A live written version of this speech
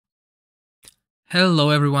Hello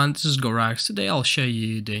everyone, this is Gorax. Today I'll show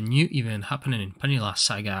you the new event happening in Panilla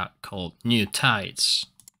Saga called New Tides.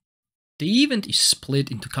 The event is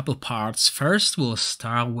split into a couple parts. First we'll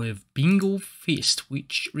start with Bingo Feast,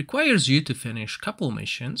 which requires you to finish a couple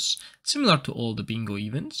missions, similar to all the bingo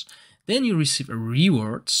events. Then you receive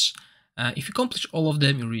rewards. If you accomplish all of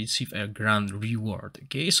them, you receive a grand reward.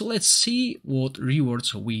 Okay, so let's see what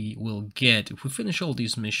rewards we will get if we finish all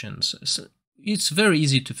these missions. It's very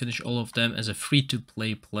easy to finish all of them as a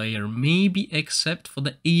free-to-play player, maybe except for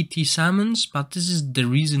the 80 summons, but this is the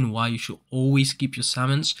reason why you should always keep your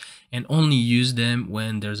summons and only use them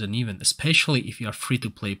when there's an event, especially if you are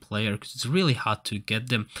free-to-play player, because it's really hard to get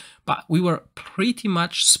them. But we were pretty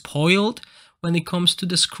much spoiled when it comes to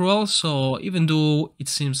the scroll, so even though it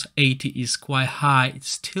seems 80 is quite high, it's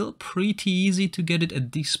still pretty easy to get it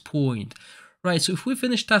at this point. Right, so if we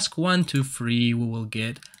finish task 1, 2, 3, we will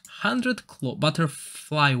get 100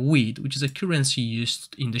 butterfly weed, which is a currency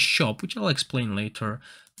used in the shop, which I'll explain later.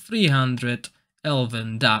 300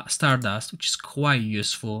 elven stardust, which is quite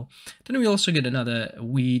useful. Then we also get another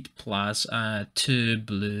weed plus 2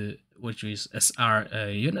 blue, which is SR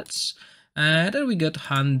units. Then we get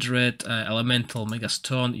 100 elemental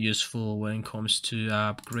megastone, useful when it comes to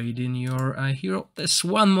upgrading your hero. There's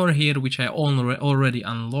one more here which I already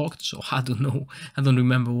unlocked, so I don't know, I don't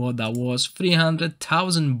remember what that was.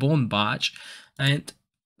 300,000 bone badge, and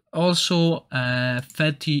also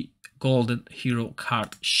 30 golden hero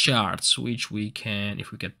card shards, which we can,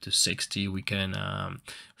 if we get to 60, we can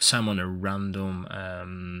summon a random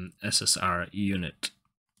SSR unit.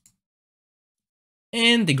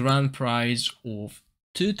 And the grand prize of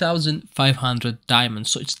 2,500 diamonds.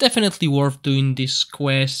 So it's definitely worth doing these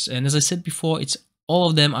quests, and as I said before, all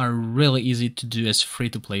of them are really easy to do as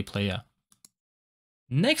free-to-play player.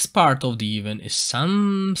 Next part of the event is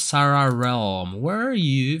Samsara Realm, where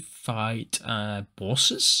you fight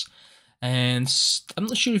bosses. And I'm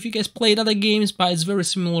not sure if you guys played other games, but it's very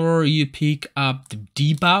similar. You pick up the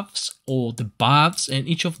debuffs or the buffs, and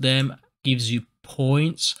each of them gives you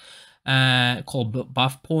points. Called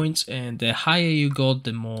buff points, and the higher you got,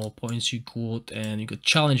 the more points you got, and you got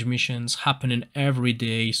challenge missions happening every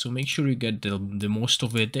day, so make sure you get the most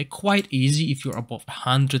of it. They're quite easy if you're above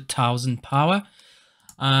 100,000 power.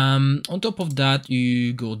 On top of that,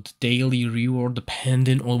 you got daily reward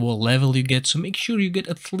depending on what level you get, so make sure you get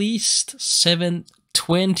at least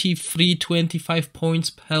 25 points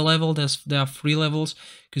per level. There are 3 levels,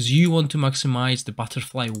 because you want to maximize the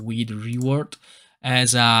butterfly weed reward,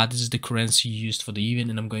 as this is the currency used for the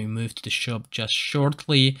event, and I'm going to move to the shop just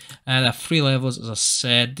shortly. And there are 3 levels, as I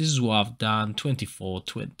said. This is what I've done: 24,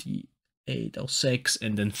 28, or 6,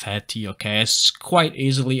 and then 30. Okay, it's quite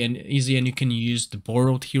easy, and you can use the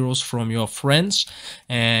borrowed heroes from your friends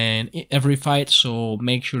and every fight, so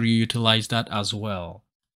make sure you utilize that as well.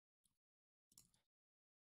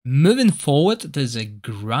 Moving forward, there's a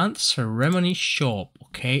grand ceremony shop,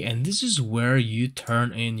 okay, and this is where you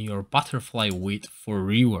turn in your butterfly weed for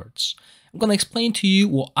rewards. I'm gonna explain to you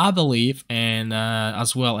what I believe, and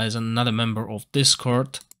as well as another member of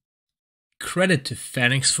Discord. Credit to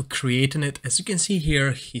Phoenix for creating it. As you can see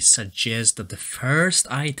here, he suggests that the first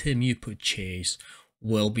item you purchase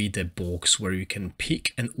will be the box where you can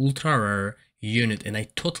pick an ultra rare unit, and I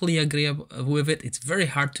totally agree with it. It's very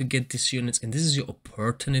hard to get these units, and this is your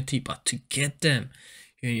opportunity, but to get them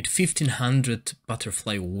you need 1500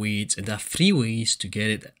 butterfly weeds, and there are 3 ways to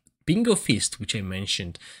get it: Bingo Feast, which I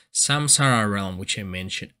mentioned, Samsara Realm, which I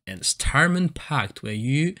mentioned, and Starman Pact, where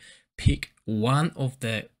you pick one of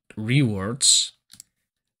the rewards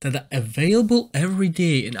that are available every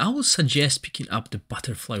day. And I would suggest picking up the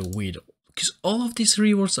butterfly weed, because all of these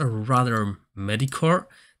rewards are rather mediocre.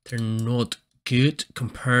 They're not good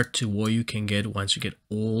compared to what you can get once you get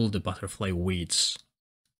all the butterfly weeds.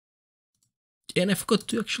 And I forgot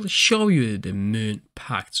to actually show you the moon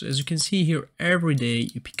pact. So as you can see here, every day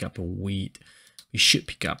you pick up a weed. You should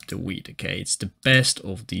pick up the weed, okay? It's the best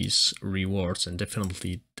of these rewards, and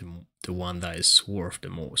definitely the one that is worth the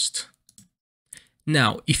most.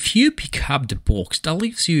 Now, if you pick up the box, that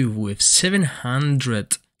leaves you with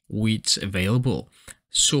 700 weeds available.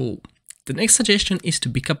 So the next suggestion is to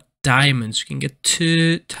pick up diamonds. You can get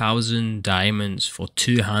 2,000 diamonds for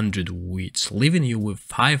 200 weeds, leaving you with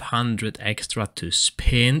 500 extra to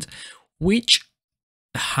spend, which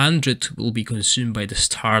 100 will be consumed by the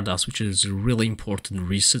stardust, which is a really important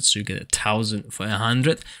reset. So you get 1,000 for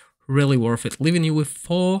 100, really worth it, leaving you with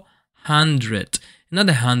 400.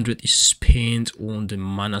 Another 100 is spent on the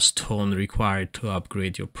mana stone required to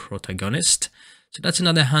upgrade your protagonist. So that's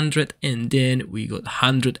another 100, and then we got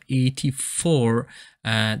 184.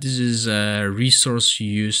 This is a resource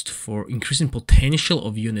used for increasing potential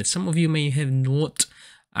of units. Some of you may have not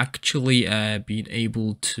actually been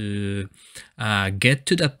able to get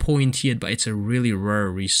to that point yet, but it's a really rare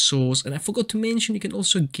resource. And I forgot to mention, you can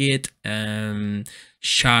also get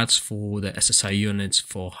shards for the SSI units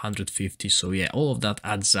for 150. So yeah, all of that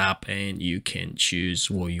adds up, and you can choose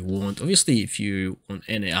what you want. Obviously, if you want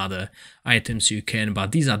any other items, you can,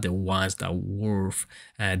 but these are the ones that are worth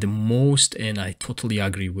the most, and I totally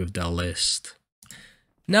agree with the list.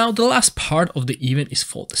 Now, the last part of the event is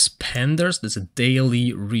for the spenders. There's a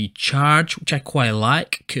daily recharge, which I quite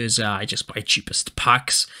like because I just buy cheapest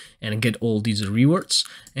packs and get all these rewards.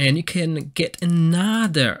 And you can get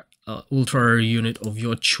another ultra rare unit of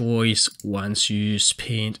your choice once you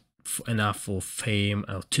spend enough for fame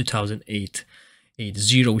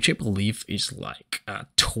 2880, which I believe is like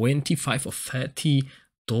 $25 or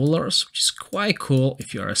 $30, which is quite cool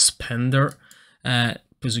if you're a spender.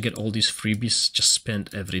 Because you get all these freebies just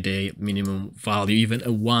spent every day, minimum value, even a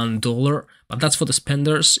 $1. But that's for the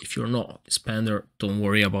spenders. If you're not a spender, don't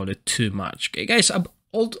worry about it too much. Okay, guys,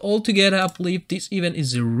 all together, I believe this event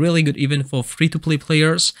is a really good event for free-to-play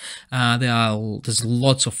players. There's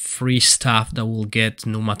lots of free stuff that we'll get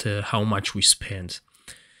no matter how much we spend.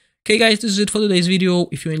 Okay guys, this is it for today's video.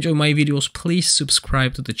 If you enjoy my videos, please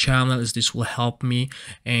subscribe to the channel, as this will help me,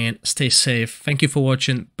 and stay safe. Thank you for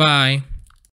watching. Bye.